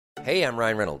Hey, I'm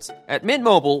Ryan Reynolds. At Mint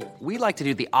Mobile, we like to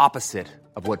do the opposite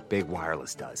of what Big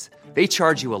Wireless does. They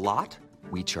charge you a lot,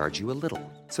 we charge you a little.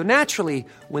 So naturally,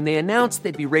 when they announced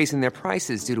they'd be raising their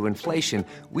prices due to inflation,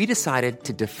 we decided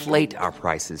to deflate our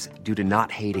prices due to not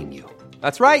hating you.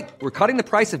 That's right. We're cutting the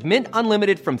price of Mint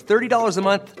Unlimited from $30 a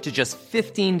month to just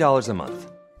 $15 a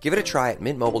month. Give it a try at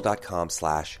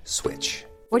mintmobile.com/switch.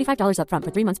 $45 up front for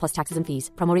 3 months plus taxes and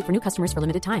fees. Promo rate for new customers for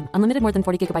limited time. Unlimited more than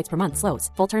 40 gigabytes per month. Slows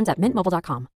full terms at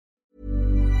mintmobile.com.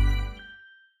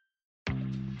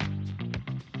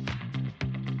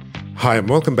 Hi and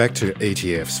welcome back to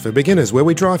ETFs for beginners, where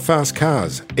we drive fast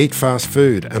cars, eat fast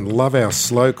food and love our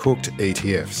slow-cooked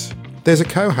ETFs. There's a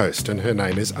co-host and her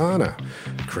name is Anna.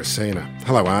 Christina.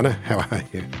 Hello Anna, how are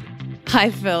you?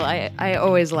 Hi Phil, I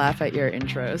always laugh at your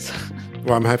intros.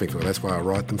 Well, I'm hoping for it. That's why I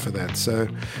write them for that. So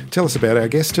tell us about our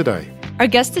guest today. Our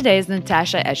guest today is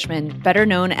Natasha Etschmann, better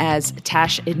known as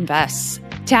Tash Invests.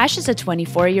 Tash is a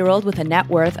 24-year-old with a net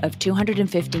worth of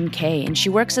 $215K, and she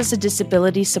works as a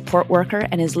disability support worker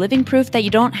and is living proof that you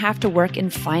don't have to work in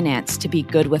finance to be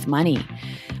good with money.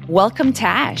 Welcome,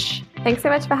 Tash. Thanks so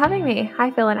much for having me.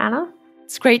 Hi, Phil and Anna.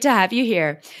 It's great to have you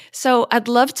here. So I'd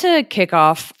love to kick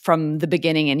off from the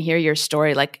beginning and hear your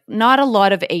story. Like, not a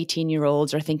lot of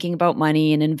 18-year-olds are thinking about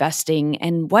money and investing.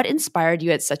 And what inspired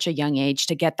you at such a young age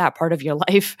to get that part of your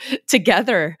life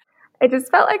together? It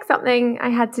just felt like something I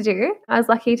had to do. I was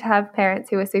lucky to have parents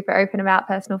who were super open about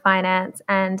personal finance,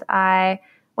 and I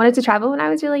wanted to travel when I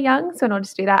was really young. So in order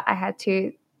to do that, I had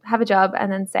to have a job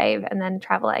and then save and then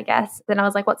travel, I guess. Then I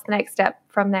was like, what's the next step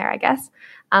from there, I guess?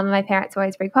 My parents were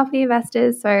always very property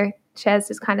investors, so shares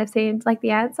just kind of seemed like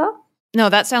the answer. No,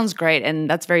 that sounds great. And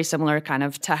that's very similar kind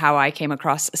of to how I came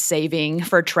across saving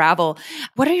for travel.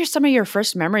 What are some of your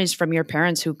first memories from your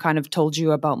parents who kind of told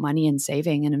you about money and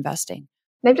saving and investing?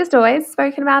 They've just always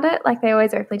spoken about it. Like, they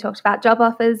always openly talked about job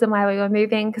offers and why we were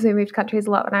moving, because we moved countries a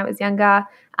lot when I was younger.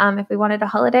 If we wanted a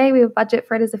holiday, we would budget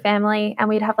for it as a family, and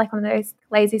we'd have like one of those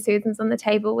lazy Susans on the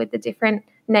table with the different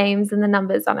names and the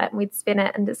numbers on it, and we'd spin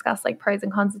it and discuss like pros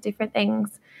and cons of different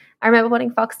things. I remember wanting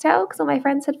Foxtel because all my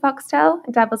friends had Foxtel,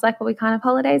 and Dad was like, well, we can't have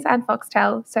holidays and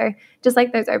Foxtel. So just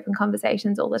like those open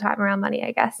conversations all the time around money,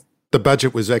 I guess. The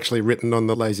budget was actually written on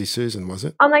the Lazy Susan, was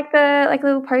it? On like the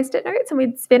little Post-it notes, and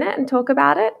we'd spin it and talk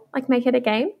about it, like make it a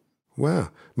game. Wow.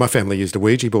 My family used a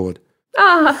Ouija board.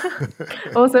 Oh,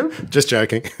 awesome. Just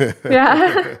joking.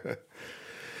 Yeah.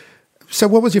 So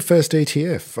what was your first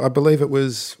ETF? I believe it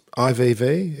was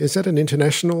IVV. Is that an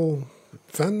international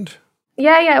fund?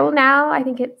 Yeah. Well, now I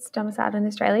think it's domiciled in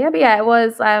Australia. But yeah, it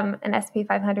was an S&P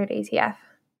 500 ETF.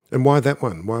 And why that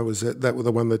one? Why was that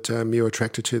the one that you were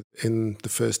attracted to in the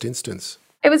first instance?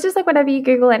 It was just like whenever you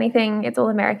Google anything, it's all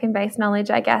American-based knowledge,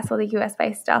 I guess, or the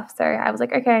US-based stuff. So I was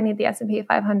like, okay, I need the S&P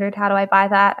 500. How do I buy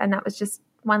that? And that was just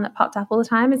one that popped up all the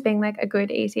time as being like a good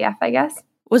ETF, I guess.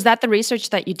 Was that the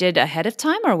research that you did ahead of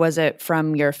time, or was it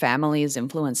from your family's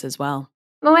influence as well?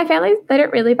 Well, my family, they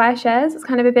don't really buy shares. It's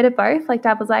kind of a bit of both. Like,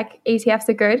 Dad was like, ETFs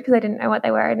are good, because I didn't know what they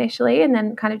were initially, and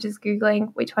then kind of just Googling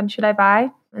which one should I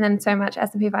buy. And then so much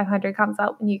S&P 500 comes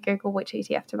up when you Google which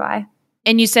ETF to buy.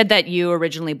 And you said that you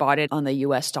originally bought it on the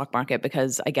US stock market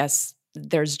because I guess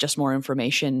there's just more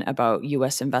information about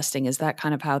US investing. Is that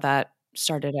kind of how that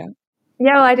started out?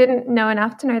 Yeah, well, I didn't know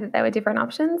enough to know that there were different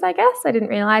options, I guess. I didn't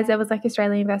realize there was like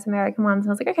Australian versus American ones.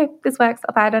 And I was like, okay, this works.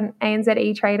 I'll buy it on ANZ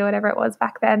E-Trade or whatever it was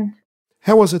back then.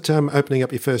 How was it opening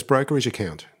up your first brokerage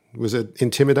account? Was it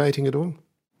intimidating at all?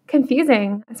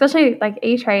 Confusing, especially like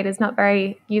E-Trade is not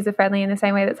very user-friendly in the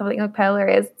same way that something like Pearler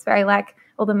is. It's very like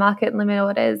all the market and limit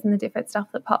orders and the different stuff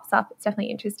that pops up. It's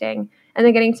definitely interesting. And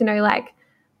then getting to know like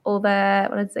all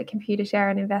the, Computer Share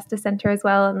and Investor Center as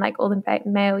well, and like all the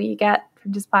mail you get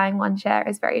from just buying one share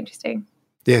is very interesting.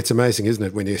 Yeah, it's amazing, isn't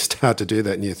it, when you start to do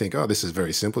that and you think, oh, this is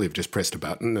very simple. You've just pressed a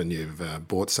button and you've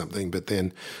bought something, but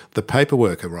then the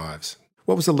paperwork arrives.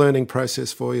 What was the learning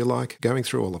process for you like going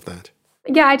through all of that?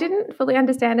 Yeah, I didn't fully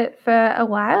understand it for a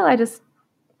while. I just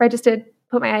registered,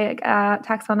 put my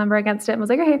tax file number against it and was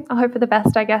like, okay, I'll hope for the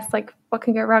best, I guess. Like, what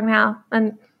can go wrong now?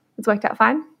 And it's worked out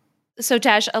fine. So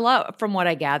Tash, a lot from what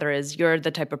I gather is you're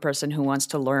the type of person who wants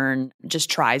to learn,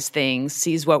 just tries things,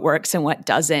 sees what works and what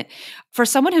doesn't. For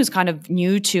someone who's kind of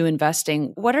new to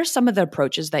investing, what are some of the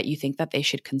approaches that you think that they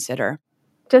should consider?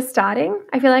 Just starting.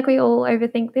 I feel like we all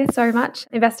overthink this so much.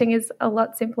 Investing is a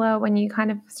lot simpler when you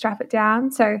kind of strap it down.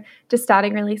 So just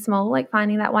starting really small, like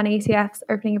finding that one ETF,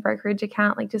 opening a brokerage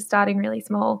account, like just starting really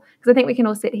small. Because I think we can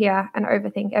all sit here and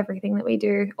overthink everything that we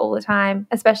do all the time,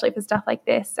 especially for stuff like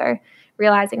this. So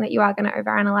realizing that you are going to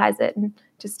overanalyze it and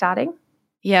just starting.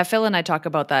 Yeah, Phil and I talk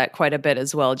about that quite a bit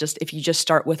as well. Just if you just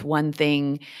start with one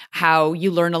thing, how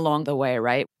you learn along the way,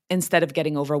 right? instead of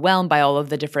getting overwhelmed by all of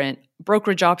the different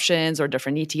brokerage options or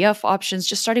different ETF options,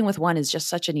 just starting with one is just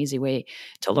such an easy way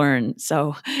to learn.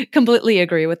 So completely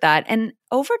agree with that. And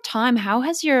over time, how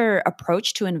has your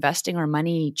approach to investing or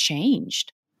money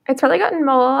changed? It's probably gotten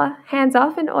more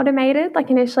hands-off and automated. Like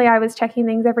initially I was checking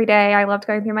things every day. I loved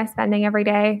going through my spending every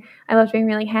day. I loved being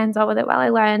really hands-on with it while I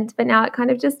learned. But now it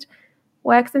kind of just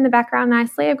works in the background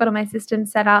nicely. I've got all my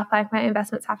systems set up. Like my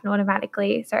investments happen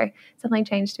automatically. So it's definitely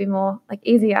changed to be more like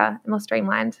easier, more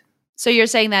streamlined. So you're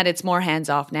saying that it's more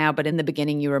hands-off now, but in the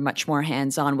beginning you were much more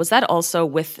hands-on. Was that also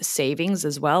with savings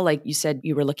as well? Like you said,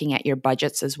 you were looking at your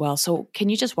budgets as well. So can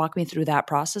you just walk me through that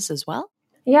process as well?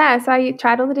 Yeah, so I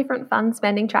tried all the different fun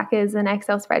spending trackers and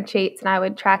Excel spreadsheets, and I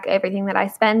would track everything that I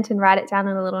spent and write it down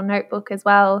in a little notebook as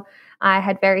well. I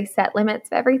had very set limits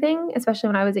for everything, especially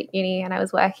when I was at uni and I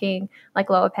was working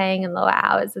like lower paying and lower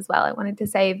hours as well. I wanted to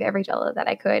save every dollar that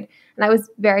I could. And I was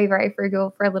very, very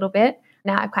frugal for a little bit.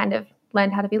 Now I've kind of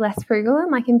learned how to be less frugal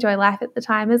and like enjoy life at the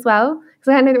time as well.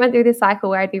 Because I kind of went through this cycle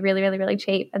where I'd be really, really, really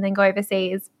cheap and then go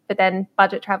overseas, but then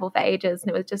budget travel for ages. And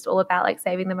it was just all about like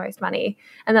saving the most money.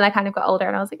 And then I kind of got older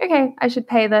and I was like, okay, I should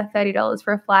pay the $30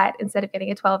 for a flight instead of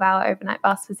getting a 12-hour overnight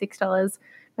bus for $6. And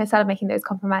I started making those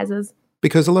compromises.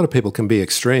 Because a lot of people can be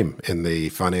extreme in the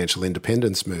financial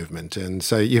independence movement. And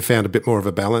so you found a bit more of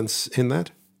a balance in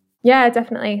that? Yeah,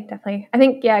 definitely. I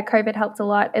think, COVID helped a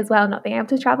lot as well, not being able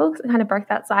to travel, because it kind of broke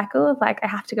that cycle of like, I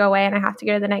have to go away and I have to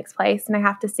go to the next place and I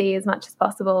have to see as much as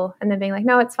possible. And then being like,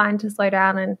 no, it's fine to slow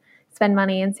down and spend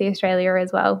money and see Australia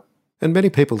as well. And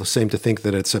many people seem to think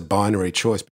that it's a binary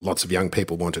choice. Lots of young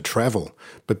people want to travel,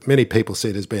 but many people see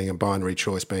it as being a binary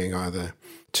choice, being either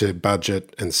to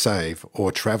budget and save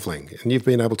or travelling. And you've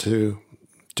been able to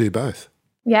do both.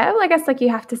 Yeah, well, I guess like you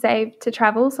have to save to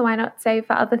travel, so why not save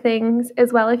for other things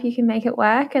as well if you can make it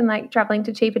work, and like traveling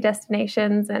to cheaper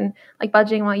destinations and like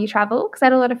budgeting while you travel. Because I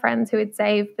had a lot of friends who would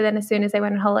save, but then as soon as they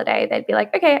went on holiday, they'd be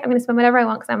like, okay, I'm going to spend whatever I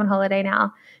want because I'm on holiday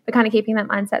now. But kind of keeping that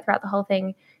mindset throughout the whole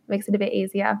thing makes it a bit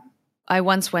easier. I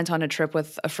once went on a trip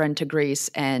with a friend to Greece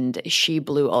and she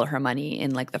blew all her money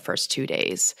in like the first 2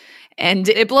 days. And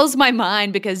it blows my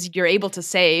mind because you're able to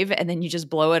save and then you just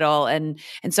blow it all. And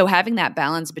so having that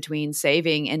balance between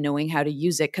saving and knowing how to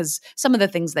use it, because some of the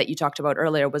things that you talked about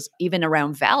earlier was even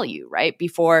around value, right?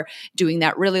 Before doing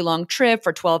that really long trip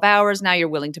for 12 hours, now you're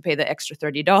willing to pay the extra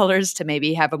 $30 to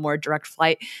maybe have a more direct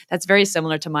flight. That's very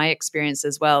similar to my experience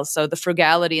as well. So the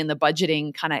frugality and the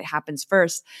budgeting kind of happens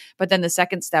first. But then the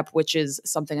second step, which is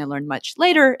something I learned much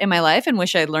later in my life and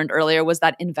wish I had learned earlier, was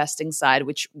that investing side,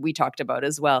 which we talked about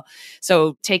as well.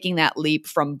 So taking that leap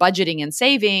from budgeting and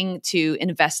saving to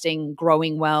investing,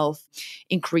 growing wealth,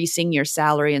 increasing your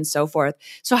salary and so forth.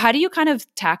 So how do you kind of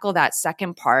tackle that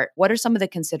second part? What are some of the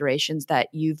considerations that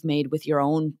you've made with your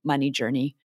own money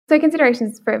journey? So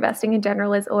considerations for investing in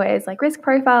general is always like risk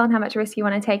profile and how much risk you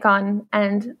want to take on,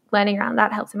 and learning around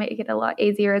that helps to make it a lot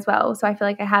easier as well. So I feel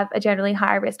like I have a generally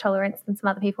higher risk tolerance than some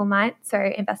other people might. So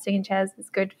investing in shares is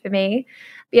good for me.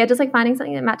 But yeah, just like finding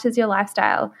something that matches your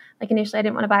lifestyle. Like initially I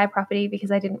didn't want to buy a property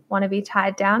because I didn't want to be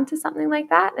tied down to something like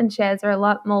that. And shares are a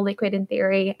lot more liquid in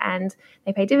theory and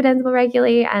they pay dividends more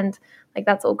regularly, and like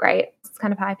that's all great. It's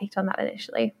kind of how I picked on that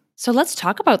initially. So let's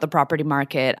talk about the property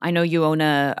market. I know you own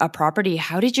a property.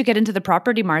 How did you get into the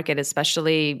property market,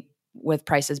 especially with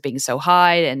prices being so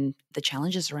high and the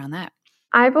challenges around that?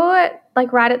 I bought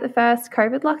like right at the first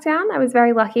COVID lockdown. I was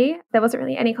very lucky. There wasn't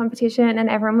really any competition and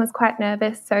everyone was quite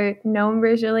nervous. So no one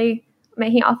was really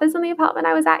making offers on the apartment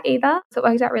I was at either. So it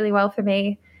worked out really well for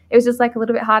me. It was just like a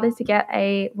little bit harder to get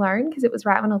a loan because it was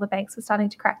right when all the banks were starting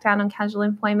to crack down on casual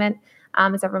employment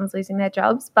as everyone was losing their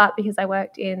jobs. But because I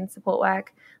worked in support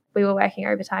work, we were working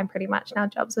overtime pretty much and our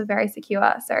jobs were very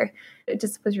secure. So it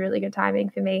just was really good timing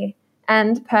for me.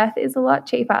 And Perth is a lot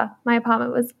cheaper. My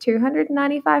apartment was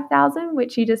 $295,000,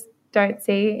 which you just don't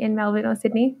see in Melbourne or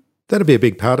Sydney. That'd be a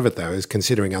big part of it, though, is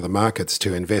considering other markets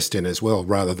to invest in as well,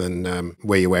 rather than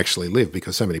where you actually live,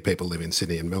 because so many people live in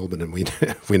Sydney and Melbourne and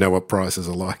we know what prices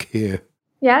are like here.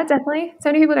 Yeah, definitely. So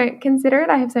many people don't consider it.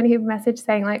 I have so many people message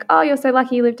saying like, oh, you're so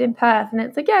lucky you lived in Perth. And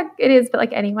it's like, yeah, it is. But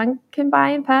like anyone can buy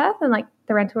in Perth and like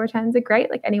the rental returns are great.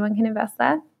 Like anyone can invest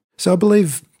there. So I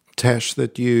believe, Tash,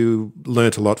 that you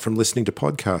learnt a lot from listening to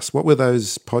podcasts. What were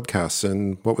those podcasts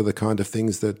and what were the kind of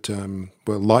things that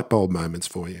were light bulb moments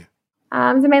for you?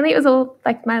 So mainly it was all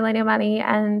like Millennial Money,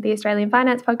 and the Australian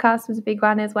Finance podcast was a big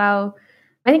one as well.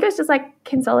 I think it was just like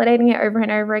consolidating it over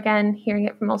and over again, hearing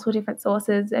it from multiple different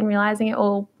sources and realizing it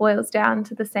all boils down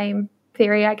to the same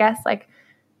theory, I guess, like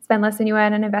spend less than you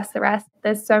earn and invest the rest.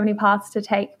 There's so many paths to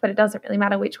take, but it doesn't really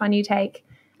matter which one you take.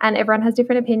 And everyone has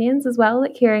different opinions as well,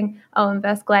 like hearing Owen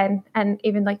versus Glenn and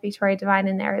even like Victoria Devine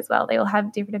in there as well. They all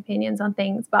have different opinions on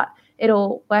things, but it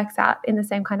all works out in the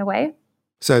same kind of way.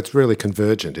 So it's really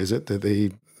convergent, is it?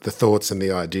 The thoughts and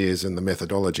the ideas and the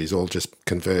methodologies all just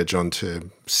converge onto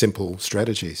simple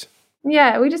strategies.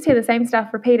 Yeah, we just hear the same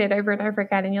stuff repeated over and over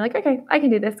again. And you're like, okay, I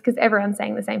can do this because everyone's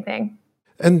saying the same thing.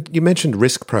 And you mentioned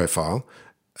risk profile.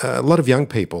 A lot of young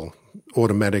people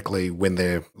automatically, when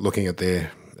they're looking at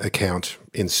their account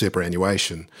in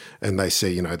superannuation and they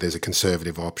see, there's a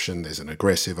conservative option, there's an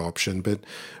aggressive option, but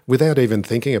without even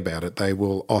thinking about it, they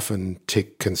will often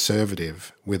tick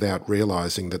conservative without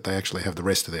realising that they actually have the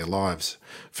rest of their lives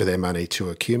for their money to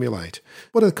accumulate.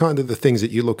 What are kind of the things that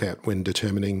you look at when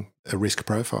determining a risk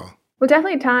profile? Well,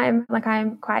 definitely time. Like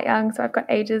I'm quite young, so I've got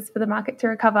ages for the market to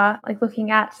recover, like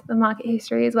looking at the market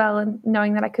history as well and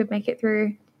knowing that I could make it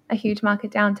through a huge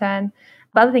market downturn.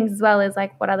 But other things as well is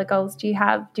like, what other goals do you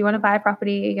have? Do you want to buy a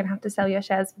property? Are you going to have to sell your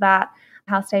shares for that?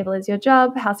 How stable is your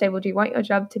job? How stable do you want your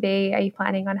job to be? Are you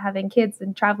planning on having kids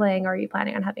and traveling, or are you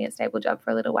planning on having a stable job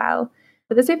for a little while?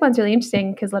 But the super one's really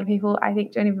interesting because a lot of people, I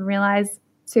think, don't even realize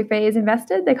super is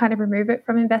invested. They kind of remove it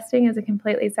from investing as a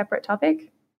completely separate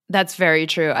topic. That's very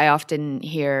true. I often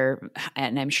hear,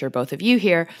 and I'm sure both of you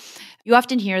hear, you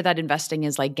often hear that investing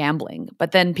is like gambling,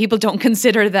 but then people don't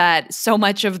consider that so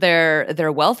much of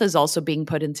their wealth is also being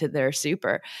put into their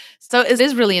super. So it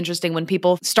is really interesting when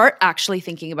people start actually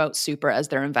thinking about super as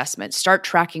their investment, start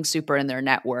tracking super in their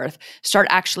net worth, start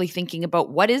actually thinking about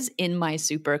what is in my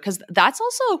super, because that's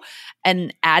also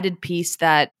an added piece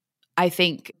that I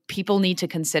think people need to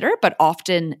consider, but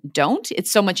often don't. It's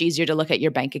so much easier to look at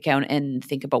your bank account and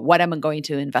think about what am I going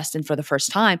to invest in for the first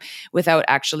time without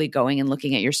actually going and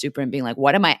looking at your super and being like,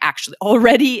 what am I actually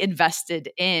already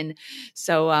invested in?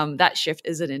 So that shift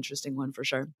is an interesting one for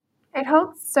sure. It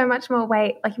holds so much more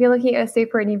weight. Like if you're looking at your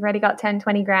super and you've already got 10,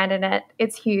 20 grand in it,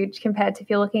 it's huge compared to if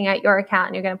you're looking at your account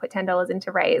and you're going to put $10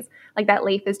 into Raise. Like that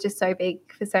leap is just so big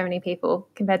for so many people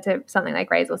compared to something like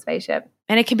Raise or Spaceship.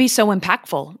 And it can be so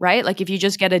impactful, right? Like if you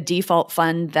just get a default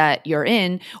fund that you're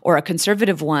in or a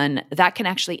conservative one, that can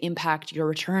actually impact your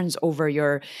returns over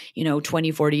your,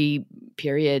 20-40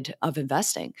 period of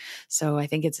investing. So I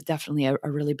think it's definitely a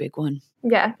really big one.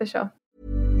 Yeah, for sure.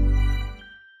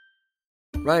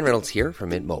 Ryan Reynolds here from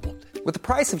Mint Mobile. With the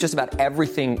price of just about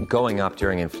everything going up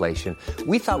during inflation,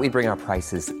 we thought we'd bring our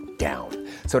prices down.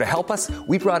 So to help us,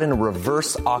 we brought in a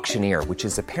reverse auctioneer, which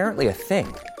is apparently a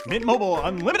thing. Mint Mobile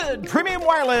Unlimited Premium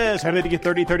Wireless. How to get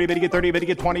 30, 30, bit to get 30, bit to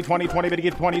get 20, 20, 20, bit to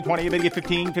get 20, 20, bit to get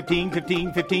 15, 15,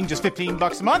 15, 15, just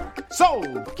 $15 a month?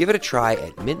 Sold! Give it a try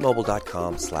at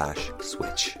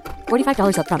mintmobile.com/switch.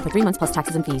 $45 up front for 3 months plus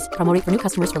taxes and fees. Promo rate for new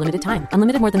customers for limited time.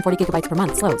 Unlimited more than 40 gigabytes per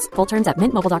month. Slows full terms at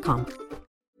mintmobile.com.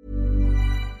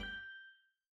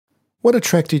 What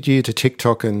attracted you to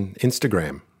TikTok and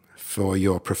Instagram for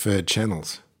your preferred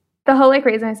channels? The whole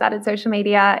reason I started social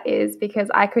media is because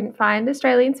I couldn't find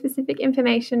Australian specific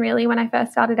information really when I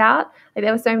first started out. Like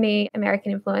there were so many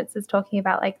American influencers talking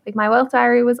about like My Wealth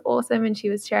Diary was awesome and she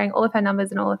was sharing all of her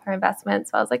numbers and all of her investments.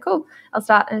 So I was like, cool, I'll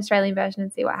start an Australian version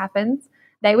and see what happens.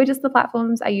 They were just the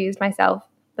platforms I used myself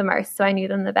the most, so I knew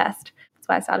them the best. That's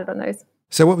why I started on those.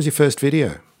 So what was your first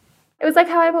video? It was like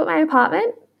how I bought my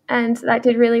apartment. And that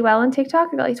did really well on TikTok.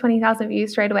 I got like 20,000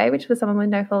 views straight away, which for someone with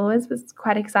no followers was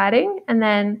quite exciting. And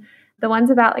then the ones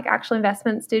about like actual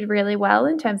investments did really well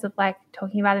in terms of like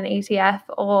talking about an ETF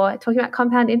or talking about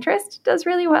compound interest does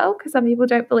really well because some people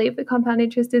don't believe that compound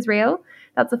interest is real.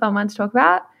 That's a fun one to talk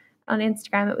about. On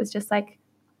Instagram, it was just like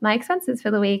my expenses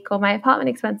for the week or my apartment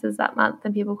expenses that month,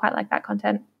 and people quite like that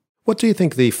content. What do you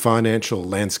think the financial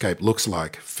landscape looks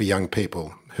like for young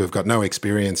people who have got no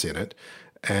experience in it?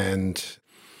 And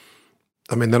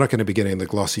I mean, they're not going to be getting the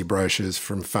glossy brochures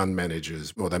from fund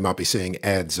managers, or they might be seeing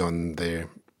ads on their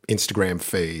Instagram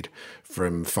feed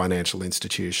from financial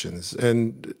institutions.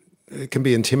 And it can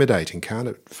be intimidating, can't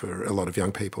it, for a lot of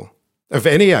young people? Of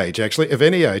any age, actually. Of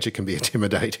any age, it can be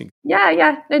intimidating.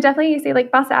 Yeah. No, definitely. You see like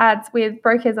bus ads with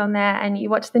brokers on there and you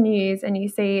watch the news and you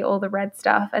see all the red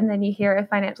stuff and then you hear of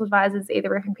financial advisors either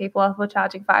ripping people off or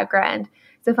charging $5,000.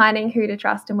 So finding who to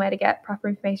trust and where to get proper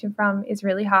information from is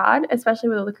really hard, especially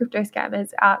with all the crypto scammers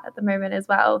out at the moment as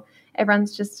well.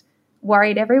 Everyone's just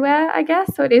worried everywhere, I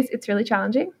guess. So it's really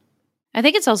challenging. I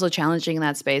think it's also challenging in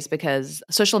that space because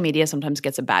social media sometimes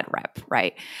gets a bad rep,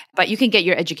 right? But you can get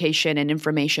your education and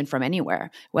information from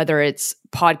anywhere, whether it's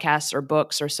podcasts or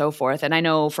books or so forth. And I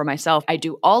know for myself, I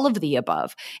do all of the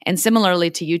above. And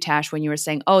similarly to you, Tash, when you were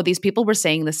saying, oh, these people were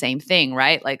saying the same thing,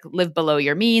 right? Like live below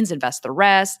your means, invest the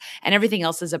rest, and everything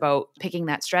else is about picking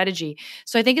that strategy.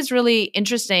 So I think it's really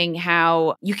interesting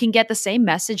how you can get the same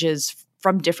messages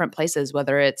from different places,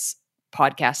 whether it's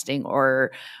podcasting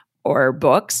or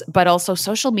books, but also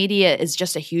social media is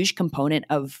just a huge component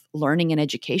of learning and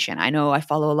education. I know I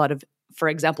follow a lot of, for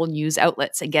example, news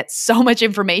outlets and get so much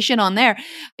information on there.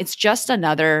 It's just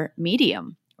another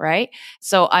medium, right?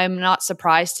 So I'm not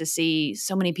surprised to see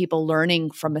so many people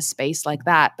learning from a space like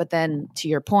that. But then to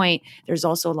your point, there's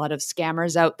also a lot of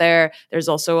scammers out there. There's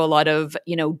also a lot of,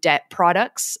 debt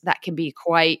products that can be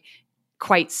quite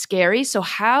scary. So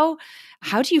how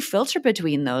do you filter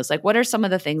between those? Like, what are some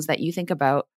of the things that you think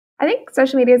about? I think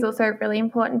social media is also really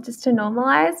important just to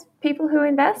normalize people who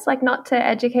invest, like not to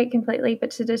educate completely,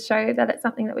 but to just show that it's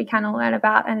something that we can all learn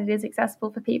about and it is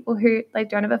accessible for people who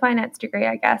don't have a finance degree,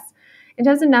 I guess. In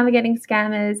terms of navigating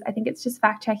scammers, I think it's just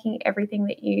fact checking everything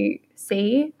that you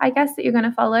see, I guess, that you're going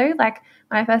to follow. Like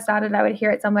when I first started, I would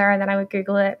hear it somewhere and then I would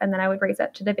Google it and then I would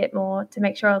research it a bit more to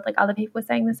make sure other people were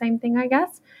saying the same thing, I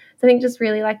guess. So I think just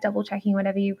really double checking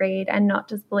whatever you read and not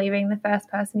just believing the first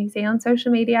person you see on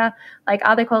social media.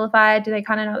 Are they qualified? Do they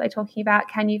kind of know what they're talking about?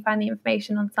 Can you find the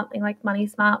information on something like Money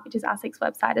Smart, which is ASIC's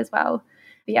website as well?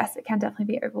 But yes, it can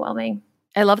definitely be overwhelming.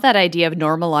 I love that idea of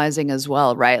normalizing as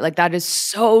well, right? That is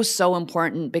so, so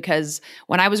important because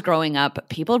when I was growing up,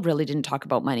 people really didn't talk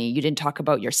about money. You didn't talk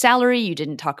about your salary. You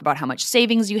didn't talk about how much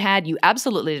savings you had. You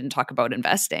absolutely didn't talk about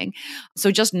investing. So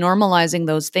just normalizing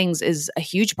those things is a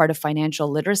huge part of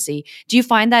financial literacy. Do you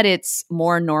find that it's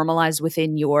more normalized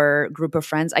within your group of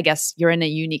friends? I guess you're in a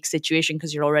unique situation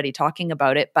because you're already talking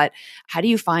about it, but how do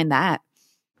you find that?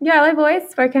 Yeah, I've always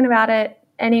spoken about it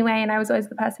anyway, and I was always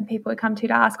the person people would come to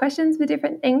ask questions for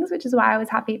different things, which is why I was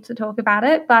happy to talk about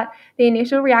it. But the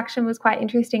initial reaction was quite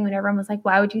interesting when everyone was like,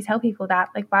 why would you tell people that?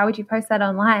 Why would you post that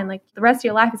online? The rest of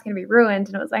your life is going to be ruined.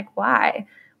 And it was like, why?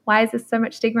 Why is there so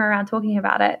much stigma around talking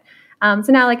about it?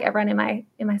 So now everyone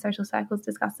in my social circles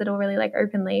discuss it all really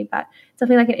openly, but it's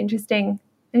definitely an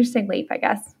interesting leap, I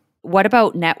guess. What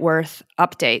about net worth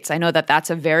updates? I know that that's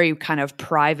a very kind of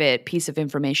private piece of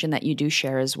information that you do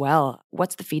share as well.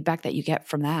 What's the feedback that you get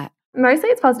from that? Mostly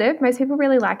it's positive. Most people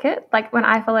really like it. When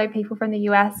I follow people from the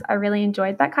US, I really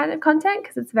enjoyed that kind of content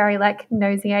because it's very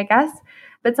nosy, I guess.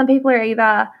 But some people are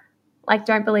either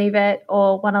don't believe it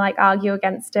or want to argue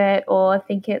against it or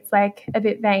think it's a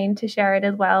bit vain to share it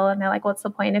as well. And they're like, what's the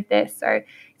point of this? So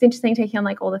it's interesting taking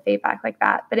on all the feedback like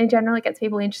that. But in general, it gets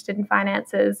people interested in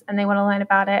finances and they want to learn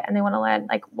about it and they want to learn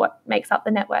what makes up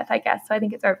the net worth, I guess. So I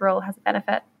think it's overall has a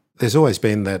benefit. There's always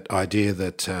been that idea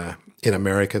that in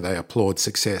America they applaud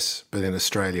success, but in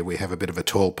Australia we have a bit of a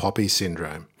tall poppy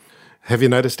syndrome. Have you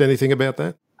noticed anything about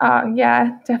that? Oh,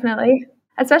 yeah, definitely.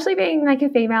 Especially being a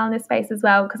female in this space as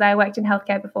well, because I worked in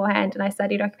healthcare beforehand and I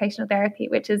studied occupational therapy,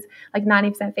 which is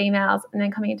 90% females, and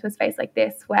then coming into a space like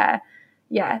this where,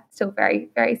 it's still very,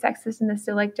 very sexist and there's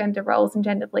still gender roles and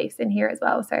gender beliefs in here as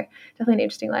well. So definitely an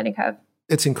interesting learning curve.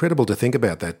 It's incredible to think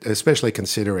about that, especially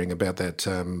considering about that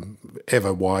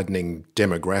ever-widening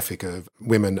demographic of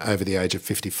women over the age of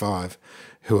 55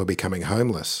 who are becoming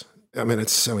homeless. I mean,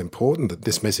 it's so important that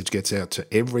this message gets out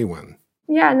to everyone.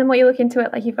 Yeah, and the more you look into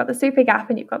it, you've got the super gap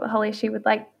and you've got the whole issue with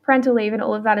parental leave and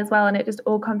all of that as well, and it just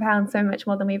all compounds so much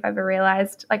more than we've ever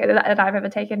realised, that I've ever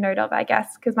taken note of, I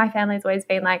guess, because my family's always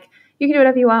been you can do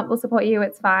whatever you want, we'll support you,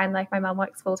 it's fine. My mum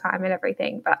works full time and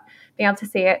everything, but being able to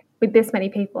see it with this many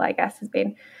people, I guess, has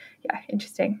been,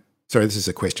 interesting. Sorry, this is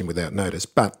a question without notice,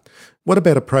 but what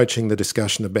about approaching the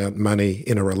discussion about money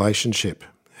in a relationship?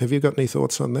 Have you got any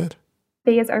thoughts on that?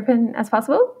 Be as open as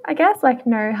possible, I guess,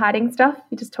 no hiding stuff.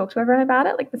 You just talk to everyone about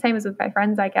it, the same as with my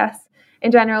friends, I guess. In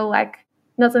general,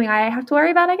 not something I have to worry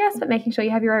about, I guess, but making sure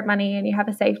you have your own money and you have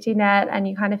a safety net and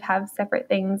you kind of have separate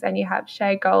things and you have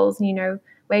shared goals and you know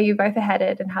where you both are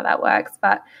headed and how that works.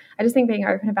 But I just think being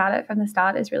open about it from the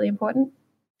start is really important.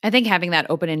 I think having that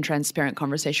open and transparent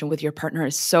conversation with your partner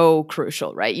is so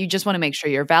crucial, right? You just want to make sure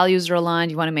your values are aligned.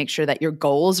 You want to make sure that your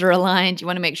goals are aligned. You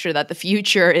want to make sure that the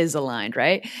future is aligned,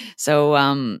 right?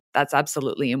 So that's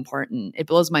absolutely important. It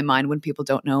blows my mind when people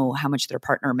don't know how much their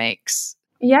partner makes.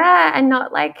 Yeah, and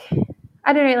not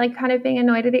I don't know, kind of being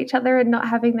annoyed at each other and not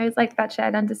having those that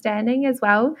shared understanding as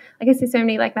well. I guess there's so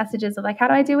many messages of how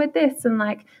do I deal with this? And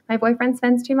my boyfriend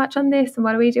spends too much on this and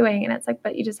what are we doing? And it's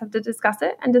but you just have to discuss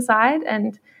it and decide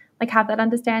and have that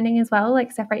understanding as well,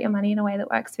 separate your money in a way that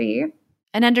works for you.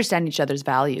 And understand each other's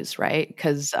values, right?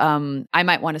 Because I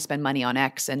might want to spend money on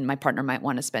X and my partner might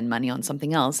want to spend money on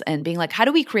something else. And being how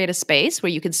do we create a space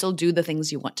where you can still do the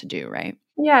things you want to do, right?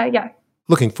 Yeah.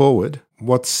 Looking forward,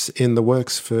 what's in the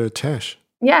works for Tash?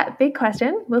 Yeah, big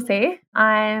question. We'll see.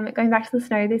 I'm going back to the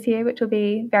snow this year, which will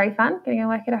be very fun. Going to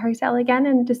work at a hotel again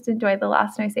and just enjoy the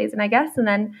last snow season, I guess. And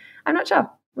then I'm not sure.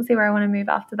 We'll see where I want to move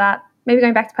after that. maybe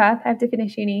going back to Perth. I have to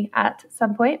finish uni at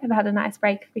some point. I've had a nice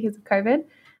break because of COVID.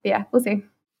 But yeah, we'll see.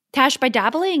 Tash, by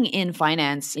dabbling in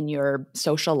finance in your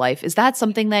social life, is that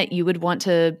something that you would want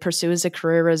to pursue as a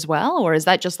career as well? Or is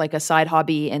that just like a side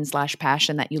hobby and /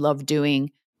 passion that you love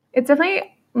doing? It's definitely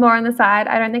more on the side.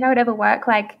 I don't think I would ever work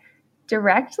like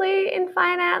directly in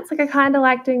finance. Like I kind of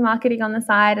like doing marketing on the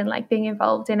side and like being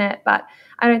involved in it, but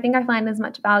I don't think I find as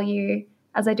much value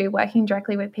as I do working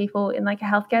directly with people in like a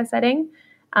healthcare setting.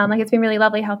 Like it's been really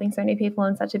lovely helping so many people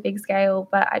on such a big scale,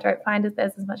 but I don't find that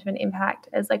there's as much of an impact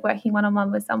as like working one-on-one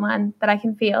with someone that I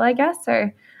can feel, I guess. So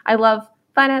I love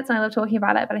finance and I love talking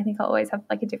about it, but I think I'll always have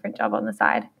like a different job on the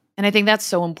side. And I think that's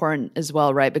so important as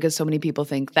well, right? Because so many people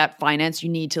think that finance, you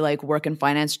need to like work in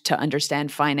finance to understand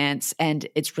finance. And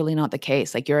it's really not the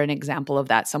case. Like you're an example of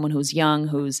that. Someone who's young,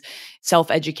 who's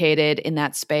self-educated in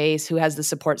that space, who has the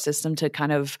support system to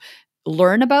kind of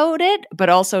learn about it, but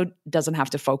also doesn't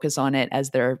have to focus on it as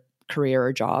their career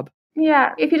or job.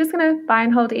 Yeah. If you're just going to buy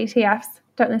and hold ETFs,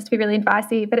 don't want this to be really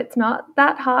advicey, but it's not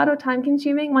that hard or time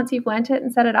consuming once you've learned it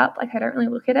and set it up. Like I don't really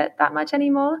look at it that much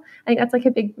anymore. I think that's like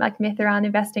a big like myth around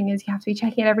investing is you have to be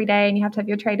checking it every day and you have to have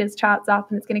your traders charts up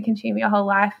and it's going to consume your whole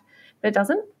life. But it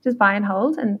doesn't. Just buy and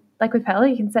hold. And like with Pearl,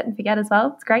 you can set and forget as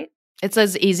well. It's great. It's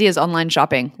as easy as online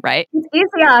shopping, right? It's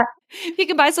easier. If you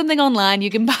can buy something online, you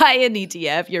can buy an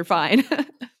ETF, you're fine.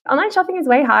 Online shopping is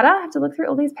way harder. I have to look through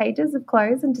all these pages of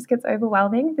clothes and just gets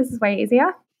overwhelming. This is way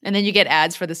easier. And then you get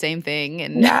ads for the same thing.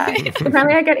 And yeah,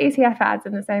 apparently I get ETF ads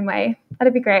in the same way.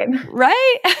 That'd be great.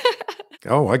 Right?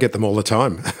 Oh, I get them all the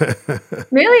time.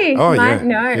 Really? Oh, yeah.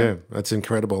 No. Yeah, that's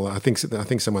incredible. I think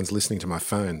someone's listening to my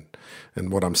phone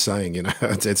and what I'm saying, you know,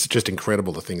 it's just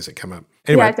incredible the things that come up.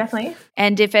 Anyway. Yeah, definitely.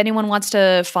 And if anyone wants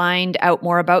to find out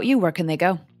more about you, where can they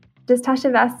go? Just Tash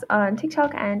Invest on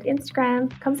TikTok and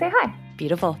Instagram. Come say hi.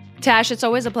 Beautiful. Tash, it's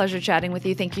always a pleasure chatting with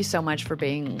you. Thank you so much for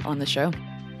being on the show.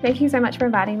 Thank you so much for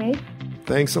inviting me.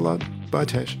 Thanks a lot. Bye,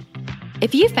 Tash.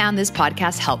 If you found this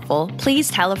podcast helpful, please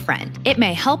tell a friend. It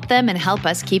may help them and help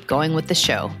us keep going with the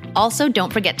show. Also,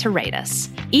 don't forget to rate us.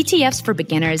 ETFs for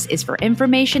Beginners is for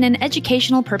information and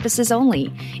educational purposes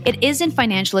only. It isn't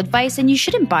financial advice, and you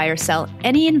shouldn't buy or sell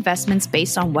any investments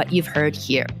based on what you've heard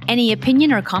here. Any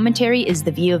opinion or commentary is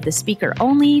the view of the speaker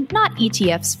only, not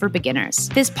ETFs for Beginners.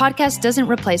 This podcast doesn't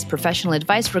replace professional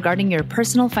advice regarding your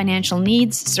personal financial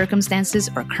needs, circumstances,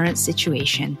 or current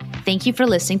situation. Thank you for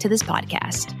listening to this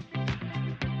podcast.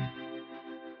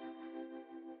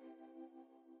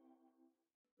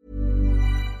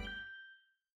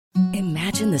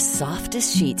 Imagine the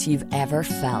softest sheets you've ever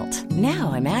felt.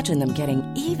 Now imagine them getting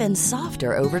even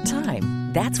softer over time.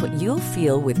 That's what you'll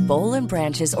feel with Boll &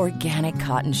 Branch's organic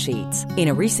cotton sheets. In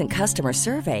a recent customer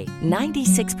survey,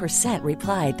 96%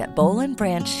 replied that Boll &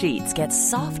 Branch sheets get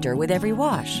softer with every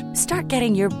wash. Start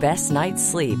getting your best night's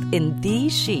sleep in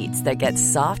these sheets that get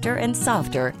softer and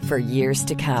softer for years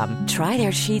to come. Try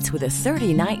their sheets with a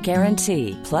 30-night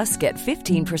guarantee. Plus, get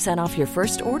 15% off your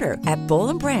first order at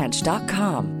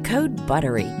bollandbranch.com. Code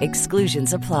BUTTERY.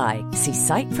 Exclusions apply. See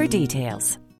site for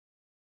details.